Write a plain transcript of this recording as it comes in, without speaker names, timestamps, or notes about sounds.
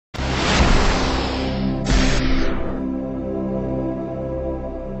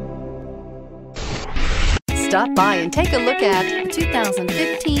Stop by and take a look at the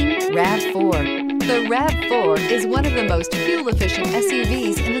 2015 RAV4. The RAV4 is one of the most fuel-efficient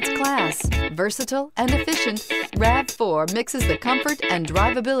SUVs in its class. Versatile and efficient, RAV4 mixes the comfort and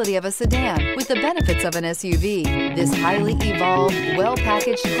drivability of a sedan with the benefits of an SUV. This highly evolved,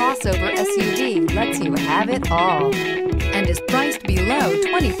 well-packaged crossover SUV lets you have it all and is priced below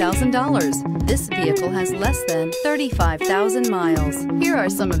 $20,000. This vehicle has less than 35,000 miles. Here are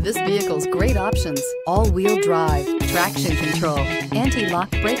some of this vehicle's great options: all-wheel drive, traction control, anti-lock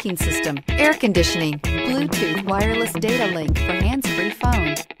braking system, air conditioning, Bluetooth wireless data link for hands-free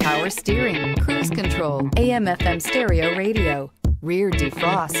phone, power steering, cruise control, AM/FM stereo radio, rear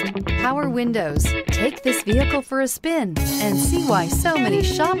defrost, power windows. Take this vehicle for a spin and see why so many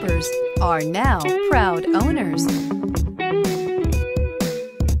shoppers are now proud owners.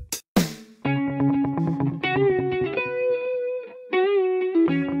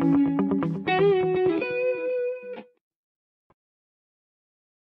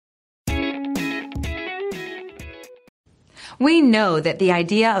 We know that the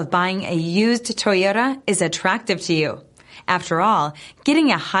idea of buying a used Toyota is attractive to you. After all, getting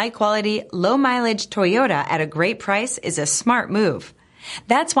a high-quality, low-mileage Toyota at a great price is a smart move.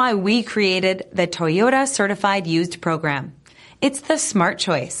 That's why we created the Toyota Certified Used Program. It's the smart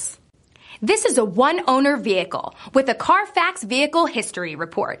choice. This is a one-owner vehicle with a Carfax Vehicle History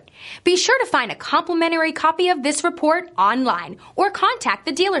Report. Be sure to find a complimentary copy of this report online or contact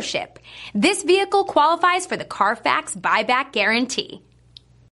the dealership. This vehicle qualifies for the Carfax Buyback Guarantee.